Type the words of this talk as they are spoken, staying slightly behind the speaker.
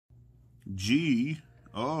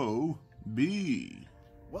G-O-B.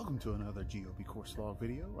 Welcome to another GOB course log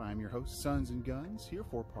video. I'm your host, Sons and Guns, here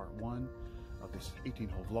for part 1 of this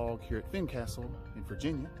 18-hole vlog here at Fincastle in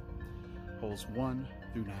Virginia, holes 1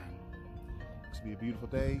 through 9. Looks to be a beautiful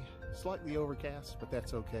day, slightly overcast, but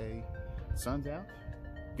that's okay. Sun's out,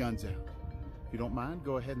 guns out. If you don't mind,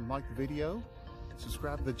 go ahead and like the video,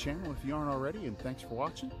 subscribe to the channel if you aren't already, and thanks for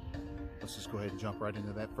watching. Let's just go ahead and jump right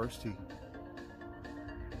into that first tee.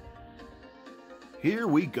 Here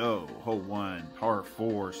we go. Hole 1, par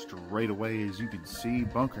 4, straight away as you can see.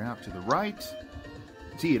 Bunker out to the right.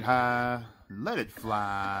 Tee it high. Let it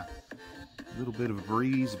fly. A little bit of a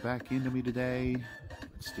breeze back into me today.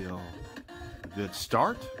 But still a good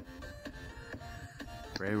start.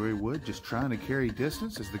 Fairway wood just trying to carry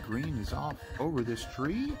distance as the green is off over this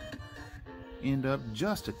tree. End up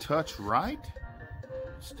just a touch right.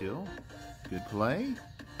 Still good play.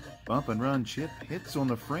 Bump and run chip hits on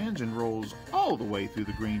the fringe and rolls all the way through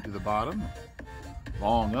the green to the bottom.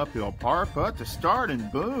 Long uphill par putt to start,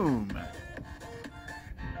 and boom.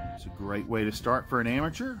 It's a great way to start for an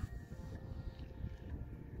amateur.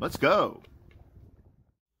 Let's go.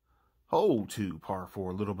 Hole 2, par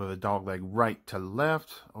 4, a little bit of a dogleg right to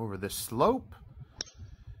left over the slope.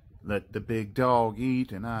 Let the big dog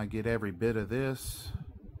eat, and I get every bit of this.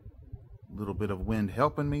 A little bit of wind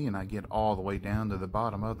helping me, and I get all the way down to the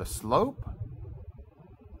bottom of the slope.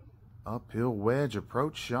 Uphill wedge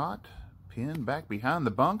approach shot. Pin back behind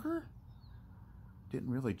the bunker.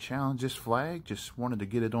 Didn't really challenge this flag, just wanted to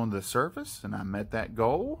get it onto the surface, and I met that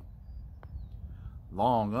goal.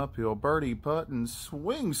 Long uphill birdie putt and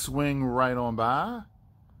swing right on by.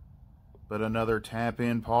 But another tap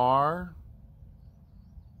in par.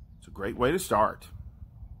 It's a great way to start.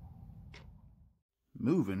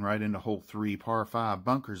 Moving right into hole 3, par 5,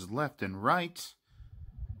 bunkers left and right.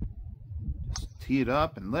 Just tee it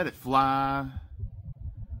up and let it fly.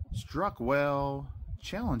 Struck well.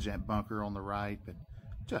 Challenge that bunker on the right, but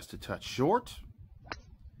just a touch short.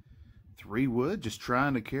 3 wood, just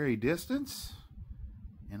trying to carry distance.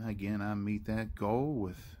 And again, I meet that goal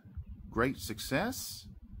with great success.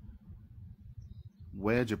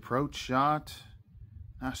 Wedge approach shot.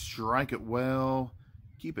 I strike it well.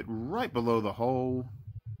 Keep it right below the hole.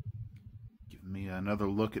 Give me another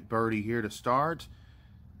look at birdie here to start.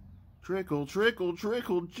 Trickle, trickle,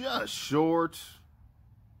 trickle, just short.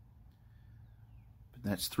 But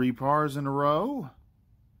that's 3 pars in a row.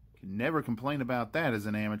 Can never complain about that as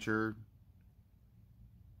an amateur.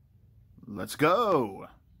 Let's go.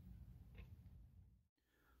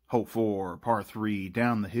 Hole 4, par 3,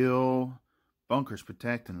 down the hill. Bunkers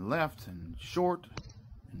protecting left and short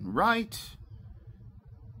and right.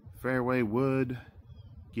 Fairway wood,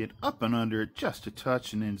 get up and under it just a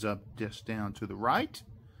touch and ends up just down to the right.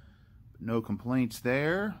 But no complaints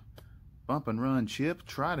there. Bump and run chip,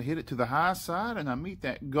 try to hit it to the high side, and I meet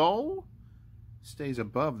that goal. Stays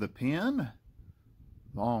above the pin.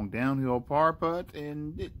 Long downhill par putt,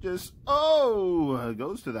 and it just,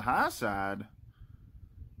 goes to the high side.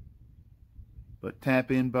 But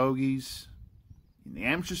tap in bogeys in the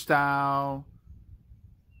amateur style.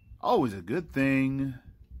 Always a good thing.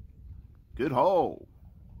 Good hole.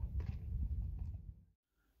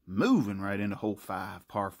 Moving right into hole 5,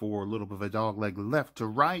 par 4, a little bit of a dogleg left to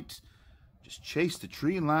right. Just chase the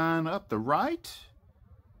tree line up the right.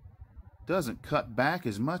 Doesn't cut back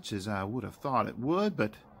as much as I would have thought it would,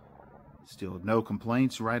 but still no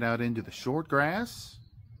complaints right out into the short grass.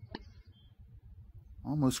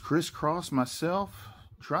 Almost crisscross myself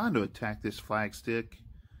trying to attack this flagstick,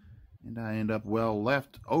 and I end up well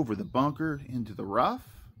left over the bunker into the rough.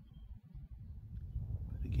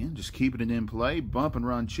 Again, just keeping it in play. Bump and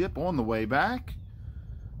run chip on the way back.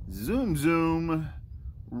 Zoom,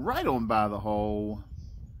 right on by the hole.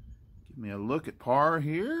 Give me a look at par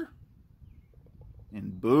here.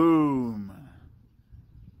 And boom.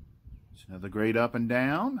 It's another great up and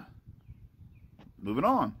down. Moving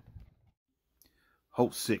on.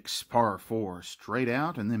 Hole 6, par 4, straight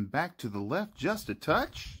out and then back to the left just a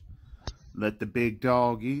touch. Let the big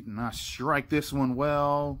dog eat, and I strike this one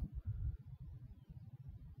well.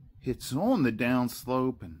 Hits on the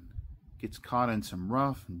downslope and gets caught in some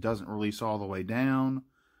rough and doesn't release all the way down.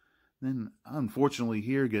 Then, unfortunately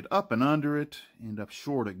here, get up and under it, end up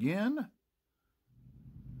short again.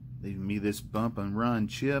 Leaving me this bump and run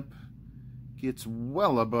chip. Gets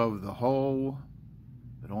well above the hole,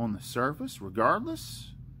 but on the surface,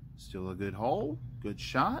 regardless, still a good hole, good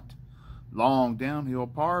shot. Long downhill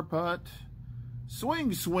par putt.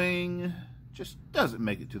 Swing, just doesn't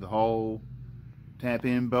make it to the hole. Tap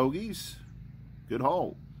in bogeys. Good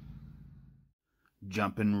hole.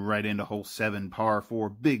 Jumping right into hole 7, par 4,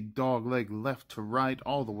 big dog leg left to right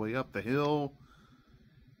all the way up the hill.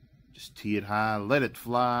 Just tee it high, let it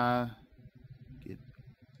fly. Get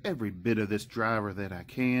every bit of this driver that I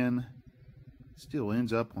can. Still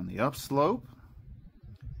ends up on the upslope.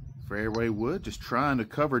 Fairway wood, just trying to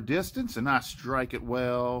cover distance, and I strike it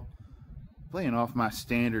well. Playing off my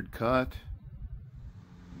standard cut.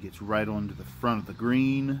 Gets right onto the front of the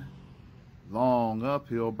green. Long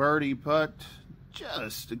uphill birdie putt.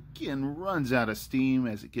 Just again runs out of steam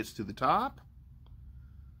as it gets to the top.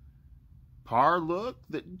 Par look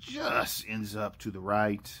that just ends up to the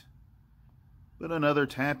right. But another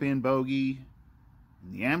tap-in bogey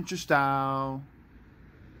in the amateur style.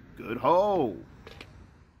 Good hole.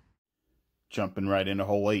 Jumping right into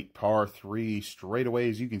hole 8, par 3, straightaway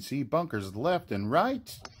as you can see, bunkers left and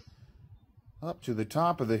right. Up to the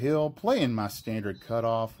top of the hill, playing my standard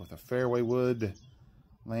cutoff with a fairway wood.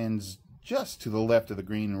 Lands just to the left of the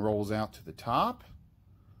green and rolls out to the top.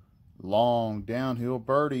 Long downhill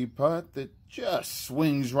birdie putt that just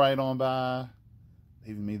swings right on by,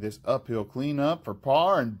 leaving me this uphill cleanup for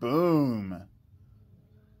par, and boom!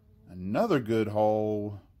 Another good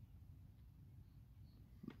hole.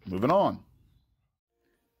 Moving on.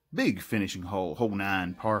 Big finishing hole, hole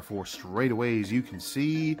 9, par 4 straightaway as you can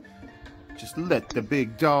see. Just let the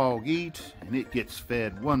big dog eat, and it gets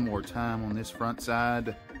fed one more time on this front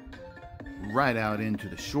side. Right out into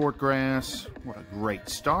the short grass. What a great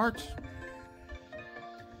start.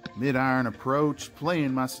 Mid-iron approach,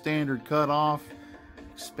 playing my standard cutoff,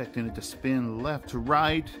 expecting it to spin left to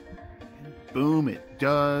right. And boom, it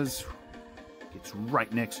does. Gets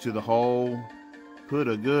right next to the hole. Put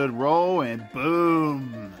a good roll, and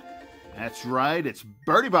boom. That's right, it's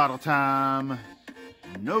birdie bottle time.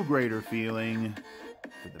 No greater feeling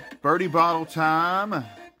for the birdie bottle time.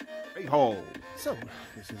 Great hole. So,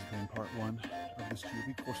 this has been part 1 of this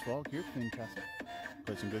GOB course vlog here at Fincastle.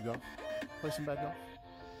 Play some good golf, play some bad golf,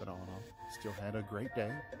 but all in all, still had a great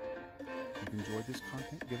day. If you enjoyed this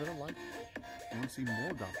content, give it a like. If you want to see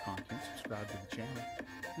more golf content, subscribe to the channel.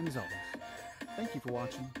 And as always, thank you for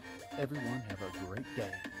watching. Everyone have a great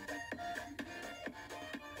day.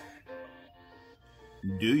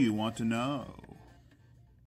 Do you want to know